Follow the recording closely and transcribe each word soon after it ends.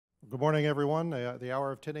Good morning, everyone. The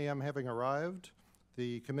hour of 10 a.m. having arrived,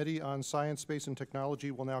 the Committee on Science, Space, and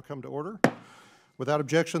Technology will now come to order. Without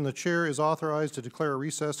objection, the Chair is authorized to declare a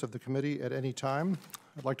recess of the committee at any time.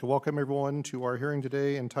 I'd like to welcome everyone to our hearing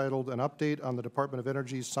today entitled An Update on the Department of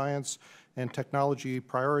Energy's Science and Technology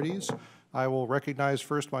Priorities. I will recognize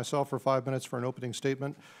first myself for 5 minutes for an opening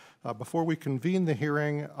statement. Before we convene the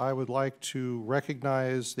hearing, I would like to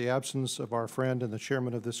recognize the absence of our friend and the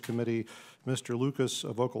chairman of this committee, Mr. Lucas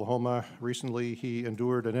of Oklahoma. Recently, he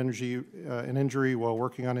endured an injury while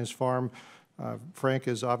working on his farm. Frank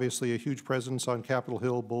is obviously a huge presence on Capitol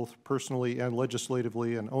Hill, both personally and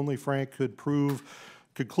legislatively, and only Frank could prove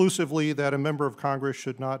conclusively that a member of Congress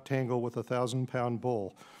should not tangle with a 1,000-pound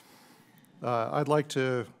bull. I'd like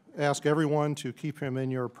to ask everyone to keep him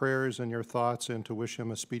in your prayers and your thoughts and to wish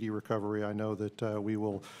him a speedy recovery. I know that we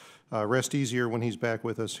will rest easier when he's back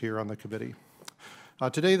with us here on the committee.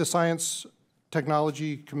 Today, the Science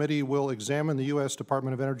Technology Committee will examine the U.S.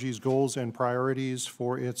 Department of Energy's goals and priorities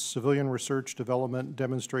for its civilian research, development,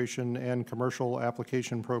 demonstration, and commercial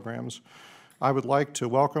application programs. I would like to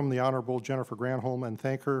welcome the Honorable Jennifer Granholm and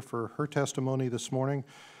thank her for her testimony this morning.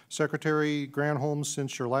 Secretary Granholm,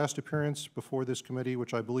 since your last appearance before this committee,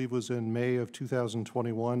 which I believe was in May of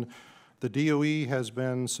 2021, the DOE has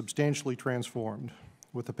been substantially transformed.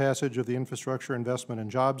 With the passage of the Infrastructure Investment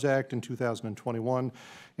and Jobs Act in 2021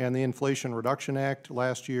 and the Inflation Reduction Act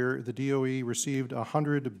last year, the DOE received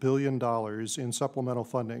 $100 billion in supplemental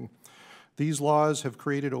funding. These laws have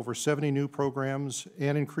created over 70 new programs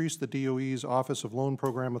and increased the DOE's Office of Loan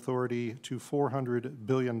Program Authority to $400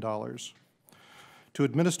 billion. To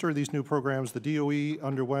administer these new programs, the DOE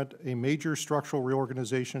underwent a major structural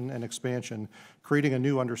reorganization and expansion, creating a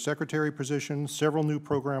new undersecretary position, several new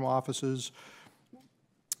program offices,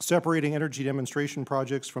 separating energy demonstration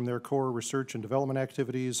projects from their core research and development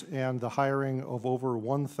activities, and the hiring of over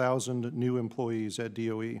 1,000 new employees at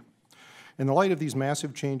DOE. In the light of these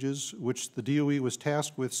massive changes, which the DOE was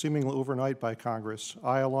tasked with seemingly overnight by Congress,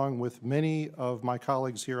 I, along with many of my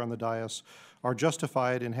colleagues here on the dais, are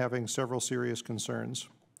justified in having several serious concerns.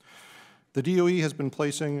 The DOE has been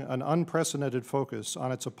placing an unprecedented focus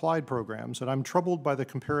on its applied programs, and I'm troubled by the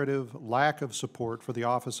comparative lack of support for the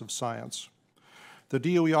Office of Science. The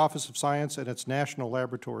DOE Office of Science and its national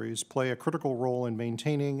laboratories play a critical role in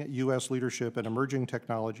maintaining U.S. leadership in emerging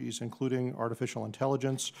technologies, including artificial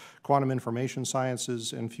intelligence, quantum information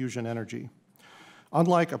sciences, and fusion energy.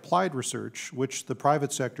 Unlike applied research, which the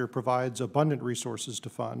private sector provides abundant resources to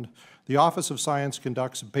fund, the Office of Science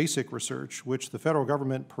conducts basic research, which the federal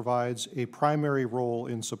government provides a primary role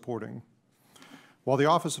in supporting. While the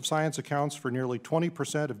Office of Science accounts for nearly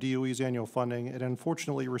 20% of DOE's annual funding, it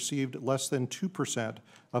unfortunately received less than 2%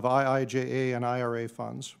 of IIJA and IRA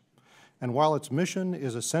funds. And while its mission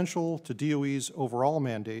is essential to DOE's overall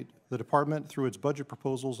mandate, the department, through its budget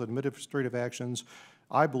proposals and administrative actions,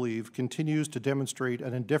 I believe, continues to demonstrate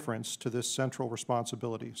an indifference to this central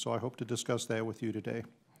responsibility. So I hope to discuss that with you today.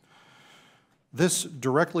 This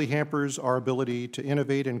directly hampers our ability to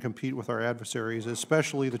innovate and compete with our adversaries,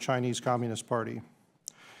 especially the Chinese Communist Party.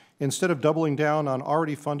 Instead of doubling down on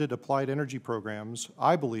already funded applied energy programs,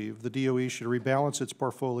 I believe the DOE should rebalance its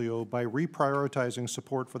portfolio by reprioritizing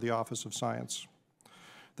support for the Office of Science.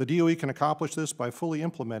 The DOE can accomplish this by fully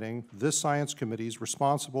implementing this Science Committee's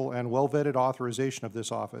responsible and well-vetted authorization of this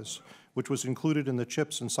office, which was included in the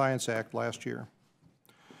CHIPS and Science Act last year.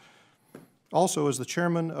 Also, as the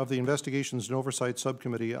chairman of the Investigations and Oversight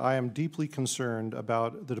Subcommittee, I am deeply concerned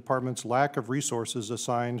about the department's lack of resources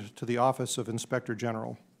assigned to the Office of Inspector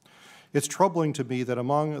General. It's troubling to me that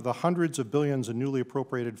among the hundreds of billions in newly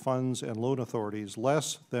appropriated funds and loan authorities,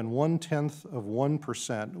 less than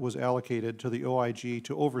 0.1% was allocated to the OIG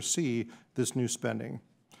to oversee this new spending.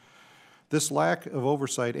 This lack of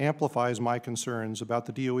oversight amplifies my concerns about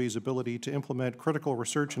the DOE's ability to implement critical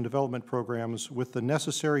research and development programs with the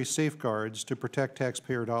necessary safeguards to protect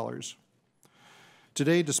taxpayer dollars.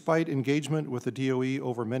 Today, despite engagement with the DOE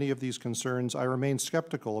over many of these concerns, I remain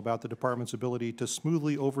skeptical about the department's ability to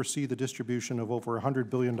smoothly oversee the distribution of over $100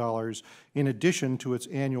 billion in addition to its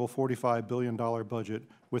annual $45 billion budget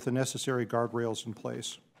with the necessary guardrails in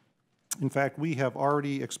place. In fact, we have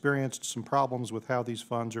already experienced some problems with how these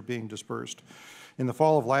funds are being dispersed. In the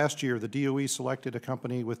fall of last year, the DOE selected a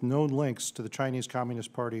company with known links to the Chinese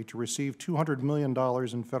Communist Party to receive $200 million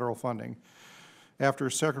in federal funding. After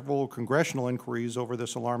several congressional inquiries over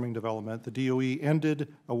this alarming development, the DOE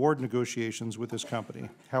ended award negotiations with this company.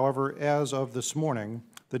 However, as of this morning,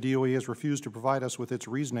 the DOE has refused to provide us with its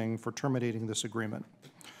reasoning for terminating this agreement.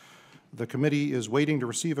 The committee is waiting to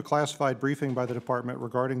receive a classified briefing by the department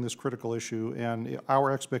regarding this critical issue, and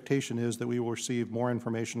our expectation is that we will receive more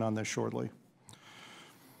information on this shortly.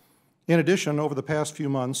 In addition, over the past few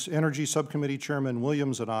months, Energy Subcommittee Chairman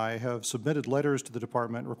Williams and I have submitted letters to the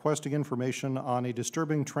department requesting information on a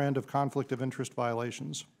disturbing trend of conflict of interest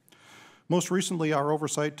violations. Most recently, our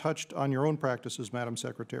oversight touched on your own practices, Madam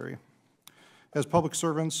Secretary. As public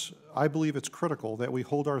servants, I believe it's critical that we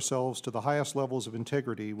hold ourselves to the highest levels of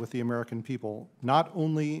integrity with the American people, not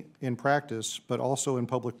only in practice, but also in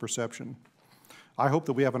public perception. I hope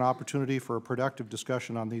that we have an opportunity for a productive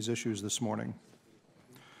discussion on these issues this morning.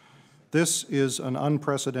 This is an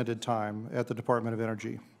unprecedented time at the Department of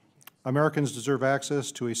Energy. Americans deserve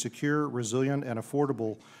access to a secure, resilient, and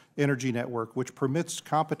affordable energy network which permits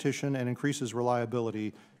competition and increases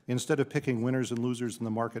reliability instead of picking winners and losers in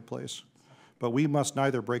the marketplace. But we must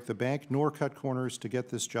neither break the bank nor cut corners to get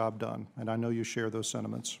this job done, and I know you share those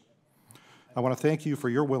sentiments. I want to thank you for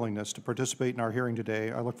your willingness to participate in our hearing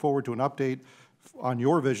today. I look forward to an update on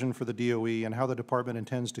your vision for the DOE and how the department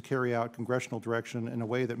intends to carry out congressional direction in a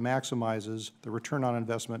way that maximizes the return on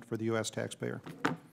investment for the U.S. taxpayer.